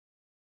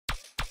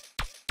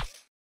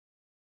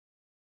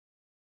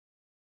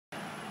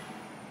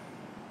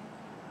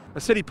A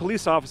city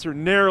police officer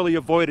narrowly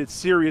avoided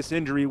serious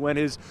injury when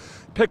his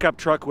pickup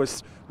truck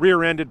was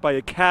rear-ended by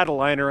a cattle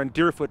liner on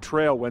Deerfoot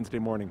Trail Wednesday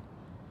morning.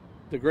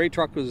 The gray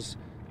truck was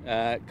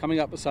coming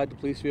up beside the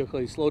police vehicle.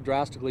 He slowed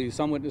drastically.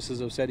 Some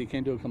witnesses have said he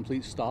came to a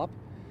complete stop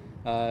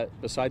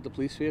beside the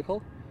police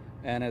vehicle.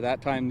 And at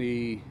that time,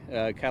 the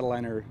cattle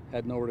liner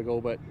had nowhere to go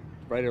but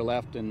right or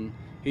left, and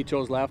he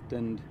chose left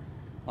and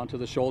onto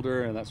the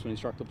shoulder, and that's when he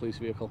struck the police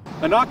vehicle.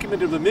 An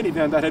occupant of the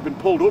minivan that had been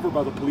pulled over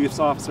by the police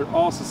officer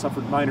also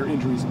suffered minor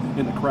injuries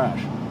in the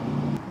crash.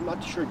 I'm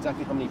not sure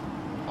exactly how many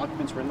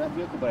occupants were in that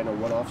vehicle, but I know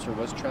one officer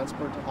was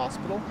transported to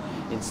hospital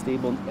in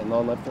stable and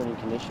non-life-threatening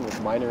condition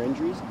with minor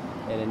injuries,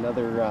 and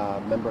another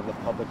member of the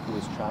public who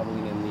was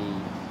traveling in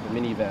the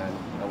minivan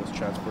was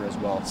transferred as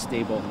well,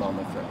 stable,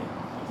 non-life-threatening.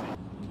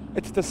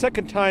 It's the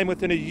second time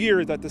within a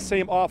year that the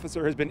same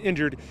officer has been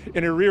injured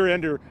in a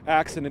rear-ender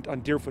accident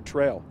on Deerfoot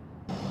Trail.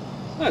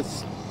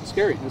 That's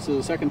scary. This is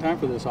the second time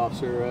for this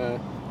officer.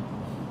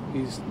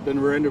 He's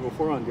been rear-ended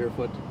before on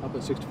Deerfoot up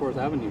at 64th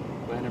Avenue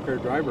by an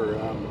impaired driver.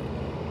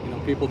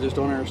 People just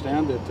don't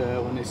understand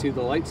that when they see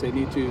the lights, they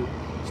need to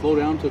slow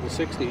down to the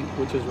 60,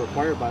 which is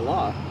required by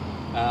law.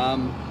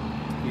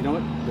 You know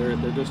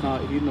what? They're just not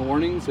heeding the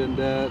warnings, and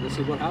this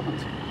is what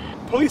happens.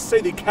 Police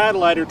say the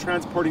cattle liner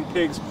transporting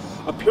pigs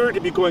appeared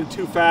to be going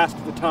too fast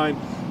at the time,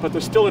 but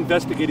they're still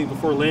investigating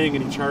before laying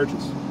any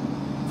charges.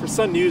 For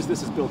Sun News,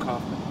 this is Bill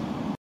Kaufman.